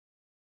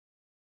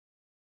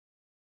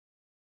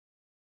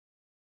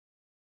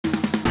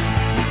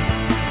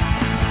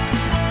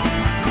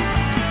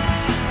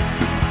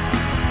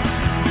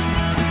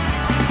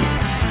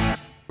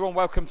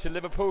everyone, welcome to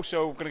Liverpool.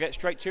 So we're going to get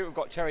straight to it. We've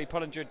got Terry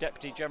Pullinger,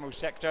 Deputy General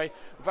Secretary.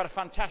 We've had a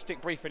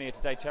fantastic briefing here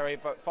today, Terry,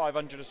 about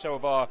 500 or so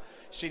of our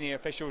senior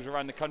officials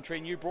around the country,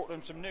 and you brought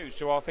them some news.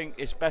 So I think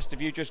it's best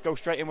if you just go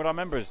straight in with our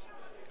members.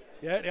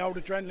 Yeah, the old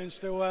adrenaline's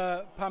still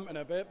pumping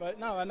a bit, but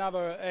no,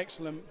 another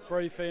excellent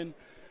briefing,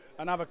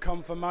 another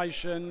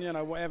confirmation. You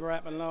know, whatever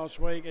happened last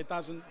week, it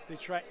doesn't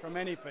detract from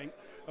anything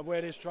of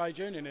where this trade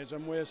union is,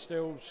 and we're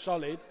still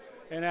solid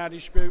in our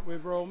dispute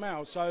with Royal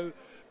Mail. So,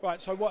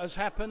 right, so what has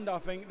happened? I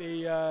think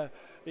the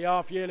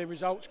half-yearly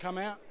results come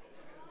out.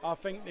 I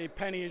think the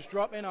penny is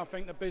dropping. I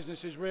think the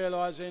business is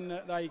realising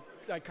that they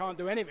can't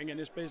do anything in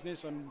this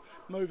business and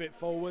move it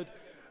forward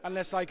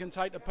unless they can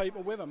take the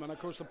people with them. And of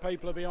course the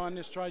people are behind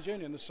this trade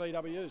union, the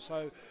CWU,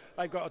 so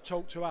they've got to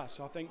talk to us.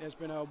 I think there's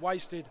been a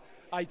wasted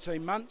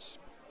 18 months.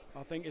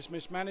 I think it's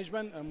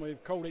mismanagement, and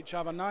we've called each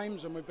other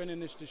names and we've been in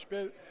this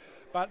dispute.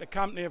 But the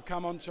company have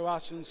come on to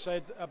us and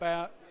said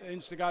about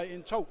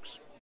instigating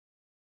talks.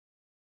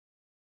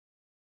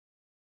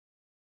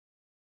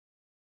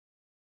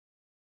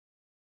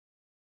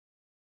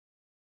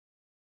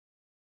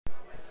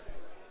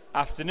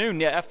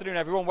 Afternoon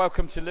everyone,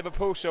 welcome to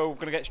Liverpool. So we're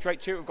going to get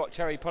straight to it. We've got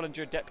Terry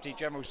Pullinger, Deputy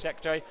General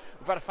Secretary.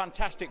 We've had a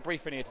fantastic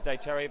briefing here today,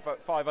 Terry,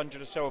 about 500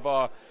 or so of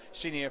our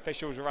senior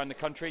officials around the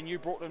country, and you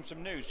brought them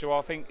some news. So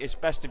I think it's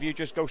best if you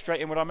just go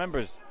straight in with our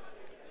members.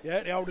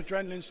 Yeah, the old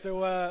adrenaline's still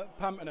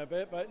pumping a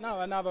bit, but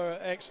no, another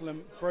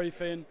excellent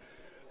briefing,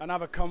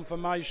 another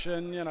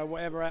confirmation. You know,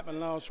 whatever happened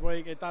last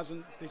week, it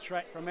doesn't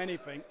detract from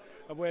anything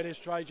of where this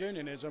trade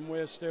union is, and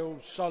we're still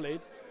solid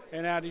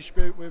in our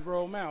dispute with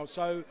Royal Mail.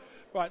 So,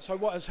 right, so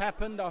what has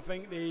happened? I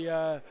think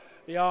the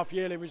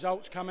half-yearly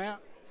results come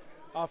out.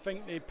 I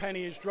think the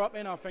penny is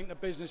dropping. I think the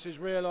business is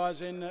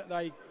realising that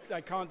they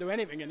can't do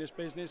anything in this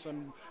business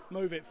and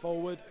move it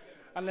forward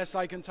unless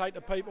they can take the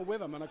people with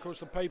them. And of course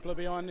the people are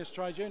behind this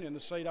trade union, the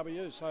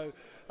CWU, so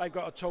they've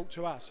got to talk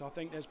to us. I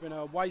think there's been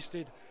a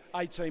wasted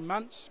 18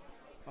 months.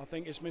 I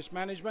think it's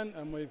mismanagement,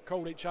 and we've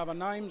called each other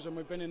names and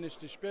we've been in this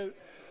dispute.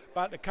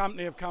 But the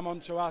company have come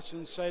on to us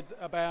and said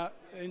about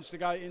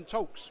instigating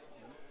talks.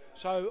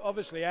 So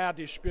obviously our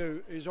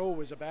dispute is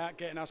always about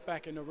getting us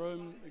back in the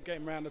room,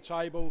 getting around the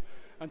table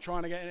and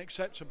trying to get an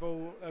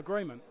acceptable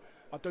agreement.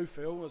 I do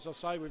feel, as I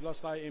say, we've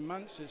lost 18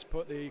 months. It's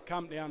put the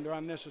company under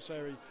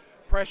unnecessary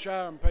pressure,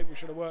 and people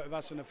should have worked with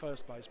us in the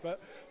first place.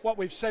 But what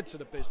we've said to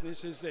the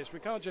business is this: we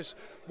can't just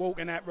walk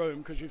in that room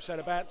because you've said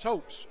about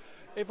talks.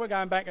 If we're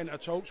going back into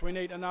talks, we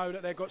need to know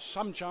that they've got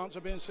some chance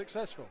of being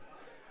successful.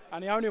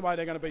 And the only way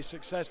they're going to be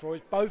successful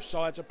is both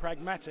sides are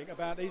pragmatic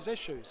about these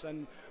issues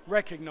and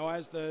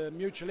recognise the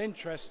mutual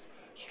interest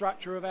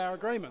structure of our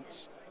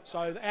agreements.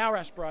 So our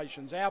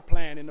aspirations, our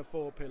plan in the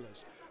 4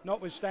 pillars,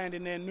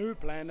 notwithstanding their new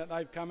plan that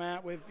they've come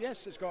out with,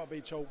 yes, it's got to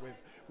be talked with.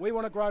 We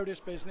want to grow this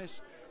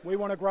business. We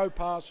want to grow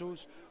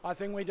parcels. I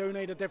think we do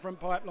need a different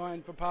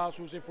pipeline for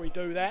parcels if we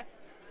do that.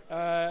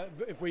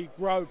 If we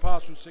grow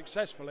parcels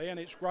successfully, and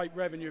it's great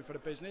revenue for the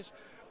business,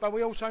 but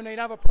we also need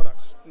other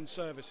products and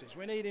services.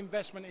 We need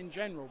investment in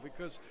general,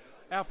 because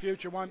our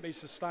future won't be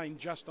sustained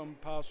just on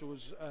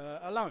parcels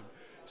alone.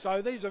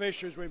 So these are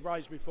issues we've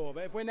raised before,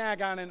 but if we're now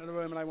going into the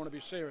room and they want to be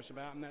serious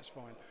about them, that's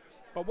fine.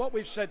 But what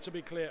we've said, to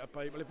be clear to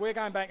people, if we're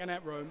going back in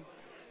that room,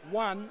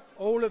 one,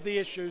 all of the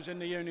issues in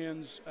the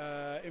union's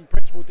in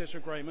principle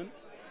disagreement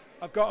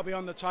have got to be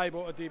on the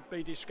table to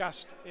be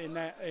discussed in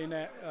that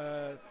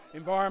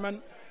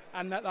environment,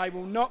 and that they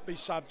will not be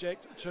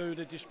subject to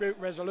the dispute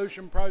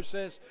resolution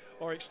process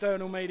or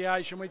external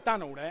mediation. We've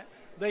done all that.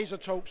 These are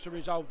talks to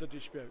resolve the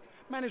dispute.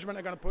 Management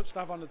are going to put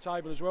stuff on the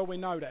table as well, we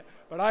know that.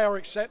 But they are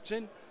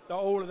accepting that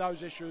all of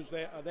those issues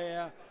are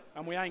there,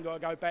 and we ain't got to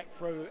go back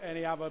through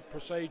any other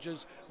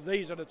procedures.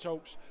 These are the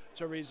talks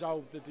to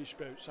resolve the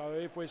dispute. So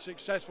if we're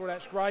successful,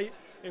 that's great.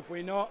 If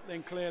we're not,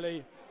 then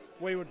clearly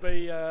we would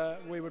be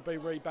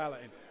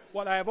reballoting.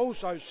 What they have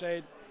also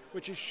said,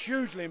 which is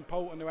hugely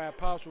important to our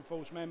parcel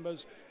force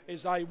members,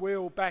 is they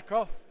will back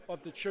off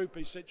of the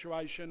TWU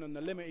situation and the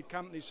limited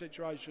company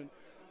situation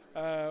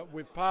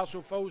with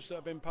parcel force that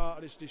have been part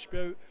of this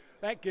dispute.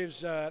 That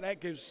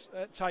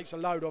takes a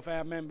load off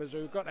our members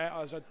who've got that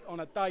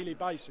on a daily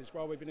basis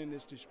while we've been in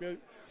this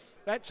dispute.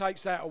 That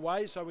takes that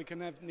away, so we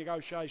can have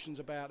negotiations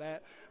about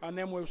that, and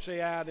then we'll see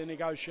how the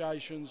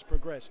negotiations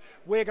progress.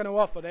 We're going to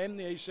offer them,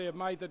 the EC have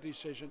made the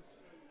decision,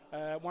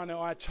 one that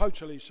I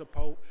totally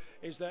support,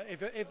 is that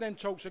if them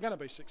talks are going to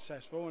be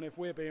successful, and if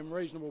we're being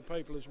reasonable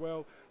people as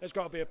well, there's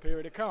got to be a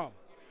period of calm.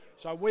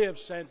 So we have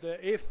said that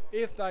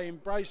if they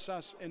embrace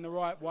us in the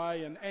right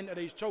way and enter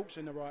these talks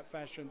in the right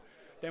fashion,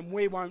 then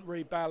we won't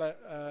reballot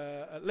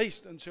at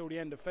least until the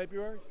end of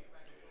February,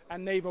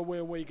 and neither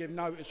will we give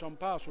notice on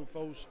parcel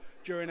force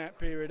during that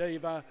period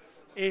either,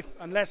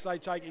 unless they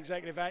take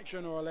executive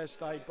action or unless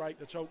they break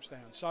the talks down.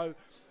 So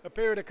a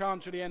period of calm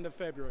to the end of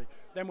February.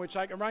 Then we'll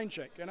take a rain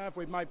check. You know, if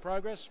we've made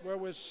progress, well,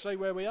 we'll see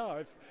where we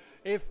are.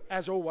 If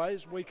as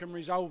always, we can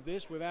resolve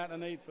this without the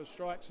need for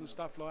strikes and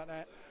stuff like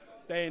that,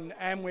 then,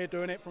 and we're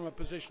doing it from a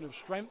position of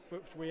strength,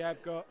 which we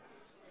have got,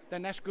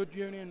 then that's good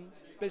union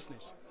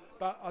business.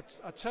 But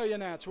I tell you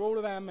now, to all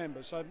of our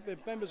members, so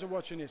if members are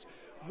watching this,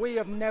 we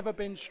have never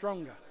been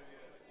stronger.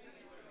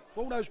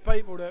 For all those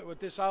people that were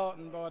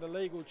disheartened by the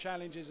legal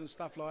challenges and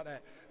stuff like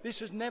that, this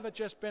has never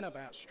just been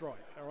about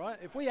strike, all right?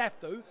 If we have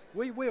to,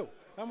 we will.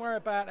 Don't worry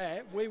about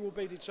that. We will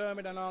be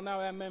determined, and I know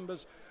our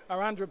members are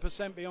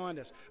 100% behind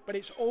us. But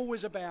it's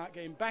always about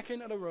getting back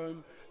into the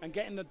room and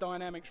getting the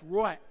dynamics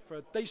right for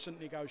a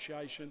decent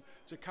negotiation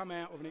to come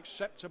out with an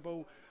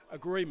acceptable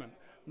agreement.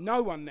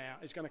 No one now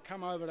is going to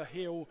come over the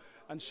hill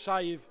and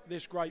save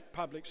this great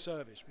public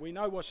service. We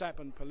know what's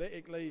happened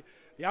politically.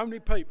 The only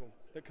people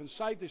that can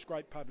save this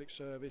great public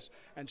service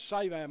and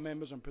save our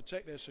members and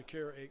protect their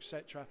security,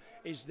 etc.,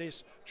 is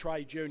this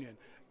trade union.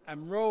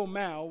 And Royal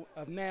Mail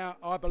have now,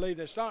 I believe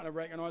they're starting to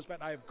recognise, but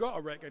they've got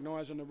to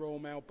recognise in the Royal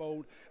Mail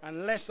board,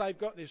 unless they've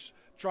got this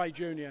trade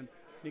union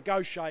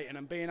negotiating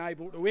and being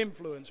able to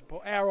influence,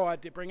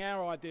 bring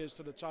our ideas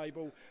to the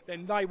table,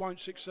 then they won't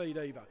succeed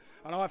either.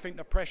 And I think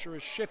the pressure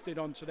has shifted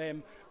onto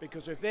them,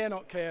 because if they're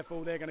not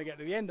careful, they're going to get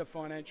to the end of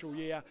financial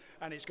year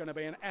and it's going to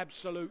be an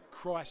absolute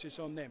crisis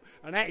on them.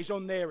 And that is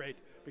on their head,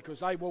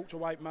 because they walked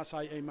away from us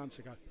 18 months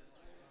ago.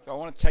 So I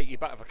want to take you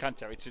back, if I can,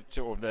 Terry, to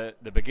sort of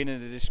the beginning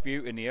of the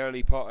dispute in the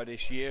early part of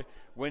this year,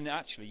 when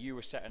actually you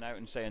were setting out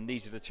and saying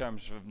these are the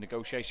terms of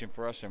negotiation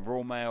for us and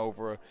Royal Mail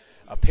over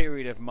a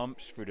period of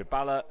months, through the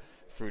ballot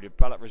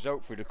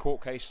result, through the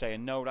court case,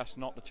 saying no, that's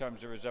not the terms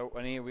of the result,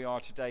 and here we are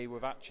today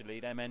with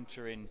actually them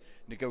entering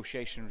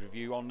negotiations with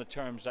you on the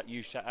terms that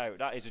you set out.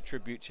 That is a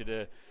tribute to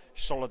the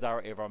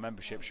solidarity of our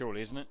membership,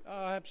 surely, isn't it?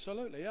 Oh,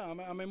 absolutely, yeah.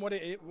 I mean, what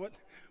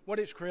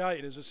it's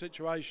created is a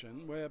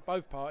situation where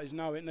both parties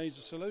know it needs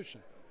a solution.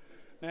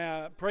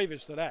 Now,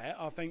 previous to that,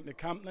 I think the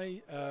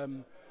company,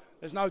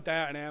 there's no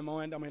doubt in our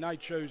mind, I mean, they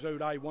choose who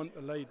they want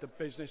to lead the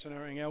business and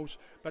everything else,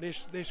 but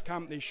this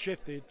company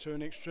shifted to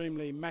an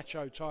extremely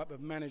macho type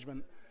of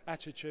management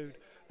attitude.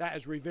 That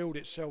has revealed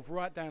itself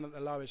right down at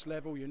the lowest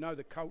level. You know,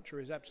 the culture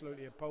is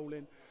absolutely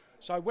appalling.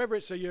 So whether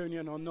it's a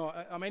union or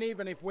not, I mean,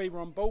 even if we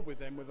were on board with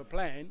them with a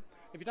plan,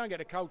 if you don't get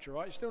the culture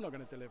right, you're still not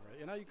going to deliver it.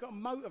 You know, you've got to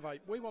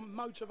motivate. We want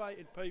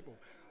motivated people.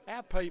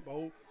 Our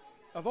people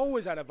have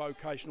always had a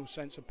vocational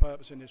sense of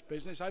purpose in this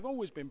business. They've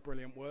always been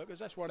brilliant workers.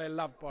 That's why they're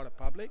loved by the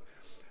public.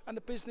 And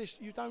the business,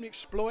 you don't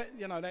exploit,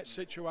 you know, that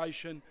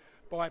situation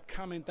by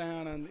coming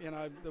down and, you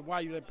know, the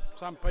way that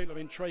some people have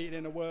been treated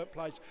in the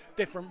workplace,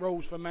 different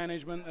rules for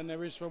management than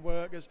there is for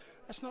workers.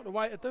 That's not the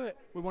way to do it.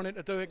 We wanted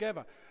to do it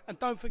together. And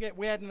don't forget,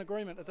 we had an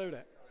agreement to do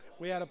that.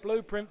 We had a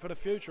blueprint for the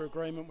future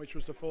agreement, which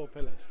was the 4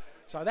 pillars.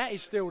 So that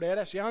is still there.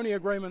 That's the only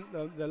agreement,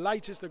 the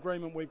latest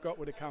agreement we've got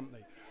with the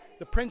company.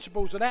 The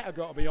principles of that have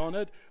got to be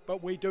honoured,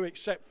 but we do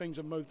accept things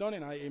have moved on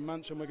in 18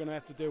 months and we're going to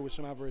have to deal with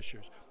some other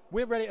issues.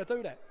 We're ready to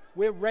do that.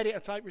 We're ready to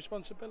take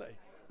responsibility.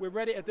 We're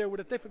ready to deal with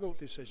the difficult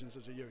decisions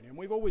as a union.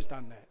 We've always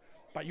done that.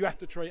 But you have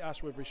to treat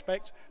us with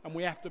respect, and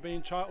we have to be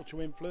entitled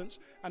to influence,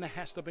 and there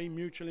has to be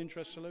mutual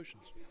interest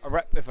solutions. A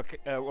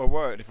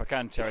word, if I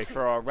can, Terry,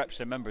 for our reps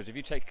and members. If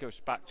you take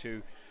us back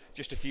to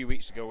just a few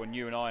weeks ago when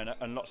you and I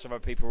and lots of other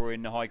people were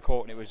in the High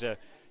Court, and it was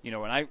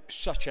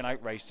such an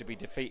outrage to be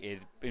defeated.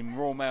 In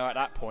Royal Mail at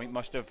that point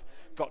must have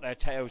got their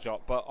tails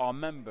up, but our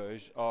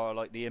members are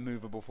like the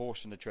immovable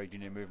force in the trade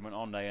union movement,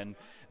 aren't they? And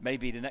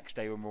maybe the next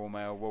day when Royal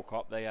Mail woke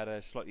up, they had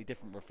a slightly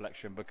different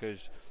reflection,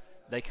 because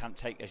they can't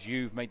take, as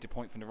you've made the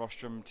point from the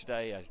rostrum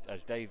today,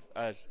 as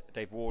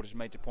Dave Ward has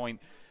made the point,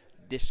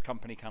 this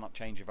company cannot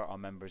change without our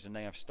members, and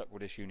they have stuck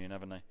with this union,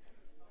 haven't they?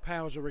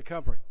 Powers of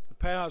recovery. The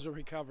powers of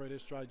recovery of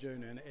this trade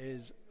union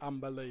is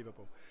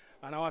unbelievable.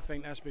 And I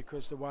think that's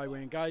because the way we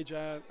engage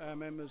our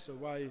members, the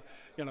way,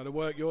 you know, the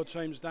work your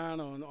team's done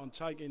on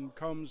taking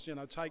comms, you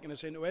know, taking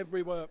us into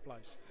every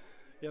workplace.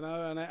 You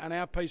know, and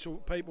our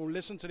people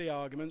listen to the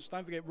arguments.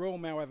 Don't forget, Royal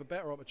Mail have a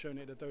better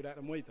opportunity to do that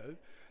than we do.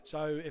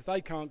 So if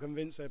they can't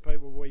convince their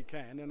people we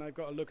can, then they've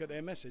got to look at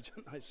their message,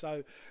 haven't they?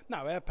 So,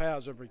 no, our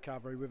powers of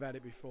recovery, we've had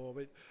it before.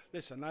 But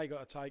listen, they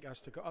got to take us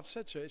to... I've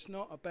said to you, it's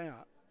not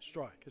about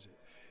strike, is it?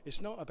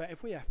 It's not about...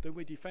 If we have to,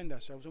 we defend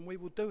ourselves, and we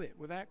will do it.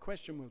 Without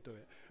question, we'll do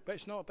it. But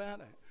it's not about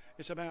that.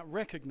 It's about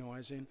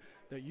recognising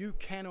that you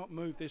cannot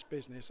move this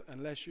business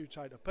unless you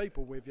take the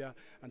people with you,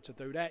 and to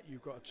do that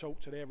you've got to talk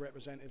to their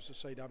representatives, the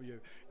CWU,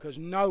 because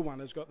no one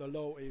has got the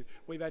loyalty.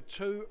 We've had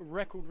 2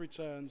 record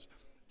returns,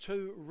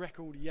 2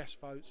 record yes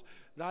votes.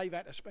 They've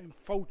had to spend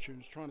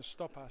fortunes trying to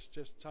stop us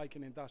just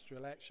taking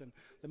industrial action.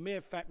 The mere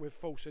fact we're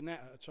forcing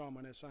that at a time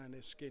when they're saying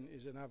their skin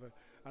is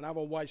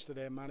another waste of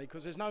their money,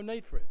 because there's no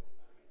need for it.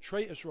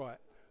 Treat us right.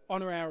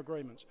 Honour our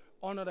agreements,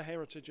 honour the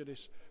heritage of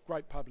this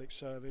great public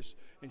service,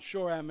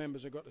 ensure our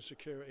members have got the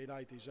security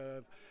they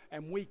deserve,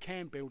 and we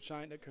can build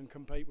something that can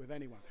compete with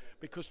anyone.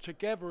 Because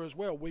together as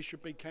well, we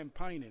should be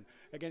campaigning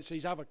against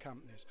these other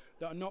companies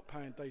that are not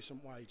paying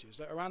decent wages,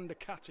 that are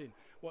undercutting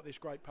what this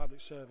great public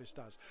service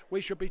does.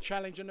 We should be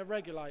challenging the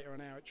regulator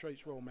on how it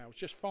treats Royal Mail.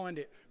 Just find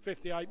it,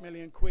 58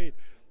 million quid.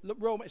 Look,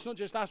 it's not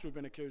just us who've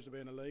been accused of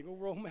being illegal,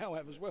 Royal Mail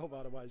have as well,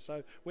 by the way,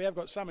 so we have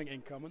got something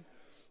in common.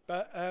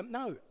 But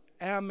no,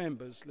 our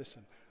members,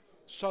 listen,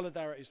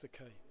 solidarity is the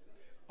key.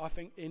 I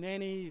think in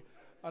any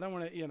I don't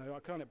want to, you know, I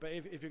can't. But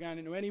if you're going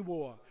into any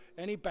war,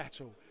 any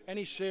battle,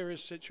 any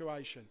serious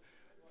situation,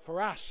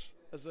 for us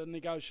as the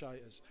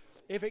negotiators,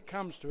 if it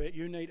comes to it,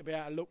 you need to be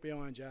able to look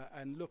behind you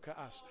and look at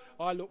us.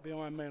 I look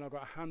behind me and I've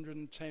got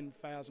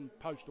 110,000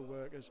 postal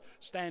workers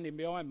standing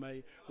behind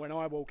me when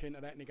I walk into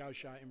that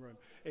negotiating room.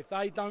 If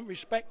they don't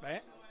respect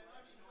that,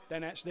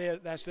 then that's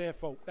their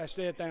fault, that's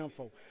their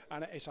downfall.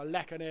 And it's a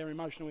lack of their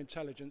emotional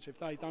intelligence if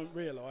they don't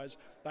realise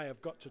they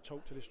have got to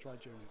talk to this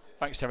trade union.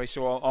 Thanks, Terry.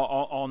 So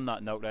on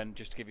that note then,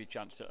 just to give you a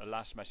chance to a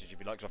last message if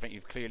you like, because I think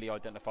you've clearly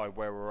identified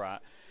where we're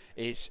at,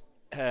 is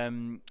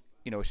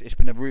you know, it's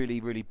been a really,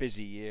 really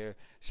busy year.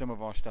 Some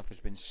of our stuff has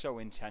been so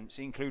intense,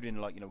 including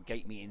like, you know,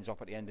 gate meetings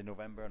up at the end of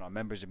November, and our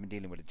members have been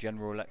dealing with a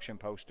general election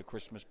post, a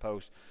Christmas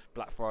post,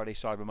 Black Friday,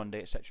 Cyber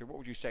Monday, etc. What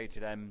would you say to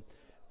them?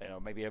 You know,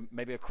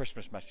 maybe a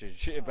Christmas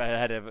message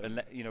ahead of,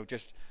 you know,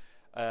 just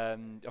a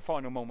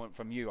final moment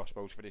from you, I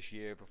suppose, for this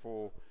year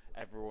before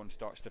everyone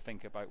starts to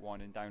think about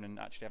winding down and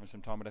actually having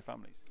some time with their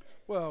families.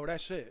 Well,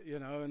 that's it, you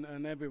know,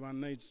 and everyone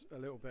needs a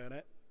little bit of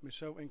that,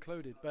 myself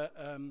included. But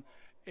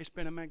it's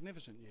been a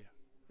magnificent year.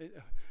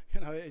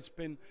 You know, it's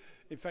been,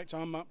 in fact,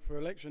 I'm up for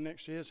election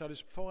next year, so there's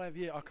 5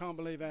 years. I can't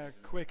believe how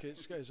quick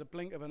it's a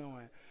blink of an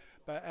eye.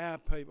 But our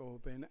people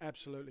have been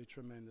absolutely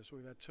tremendous.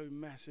 We've had 2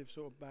 massive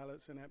sort of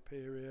ballots in that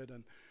period,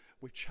 and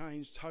we've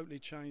totally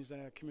changed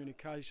our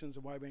communications,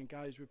 the way we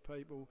engage with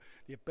people,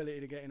 the ability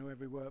to get into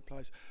every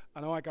workplace.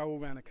 And I go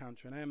all around the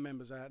country, and our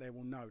members out there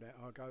will know that.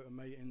 I go to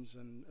meetings,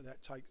 and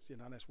that takes, you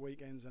know, that's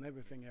weekends and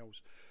everything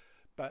else.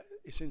 But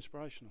it's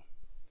inspirational,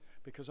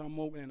 because I'm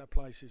walking into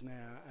places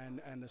now,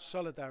 and the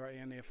solidarity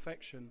and the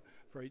affection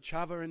for each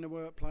other in the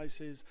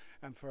workplaces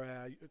and for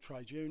our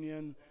trade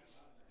union,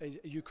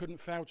 you couldn't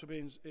fail to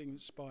be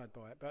inspired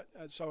by it. But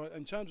so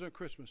in terms of a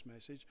Christmas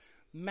message,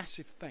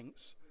 massive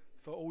thanks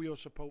for all your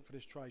support for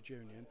this trade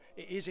union.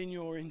 It is in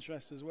your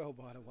interest as well,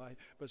 by the way,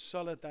 but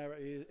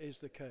solidarity is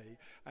the key,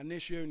 and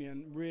this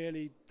union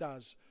really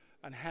does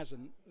and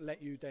hasn't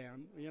let you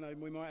down. You know,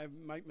 we might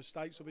make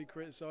mistakes or be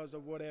criticised or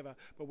whatever,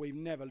 but we've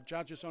never,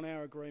 judge us on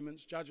our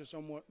agreements, judge us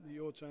on what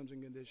your terms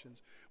and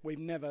conditions. We've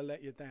never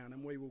let you down,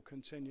 and we will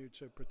continue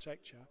to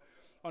protect you.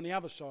 On the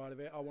other side of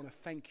it, I want to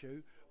thank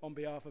you on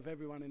behalf of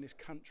everyone in this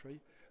country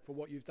for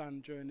what you've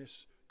done during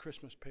this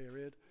Christmas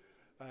period.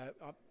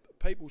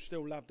 People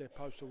still love their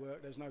postal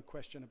work, there's no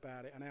question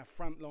about it, and our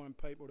frontline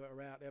people that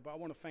are out there. But I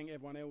want to thank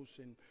everyone else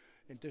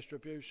in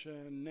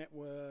distribution,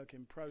 network,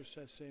 in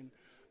processing,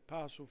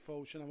 parcel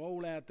force, you know,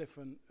 all our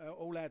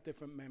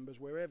different members.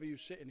 Wherever you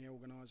sit in the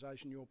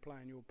organisation, you're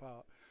playing your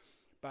part.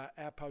 But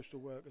our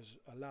postal workers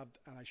are loved,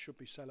 and they should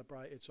be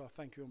celebrated. So I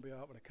thank you on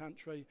behalf of the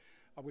country.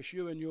 I wish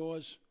you and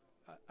yours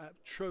a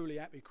truly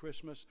happy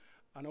Christmas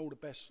and all the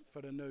best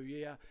for the new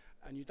year.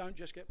 And you don't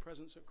just get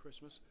presents at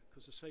Christmas,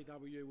 because the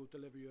CWU will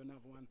deliver you another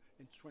one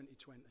in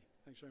 2020.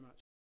 Thanks very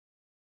much.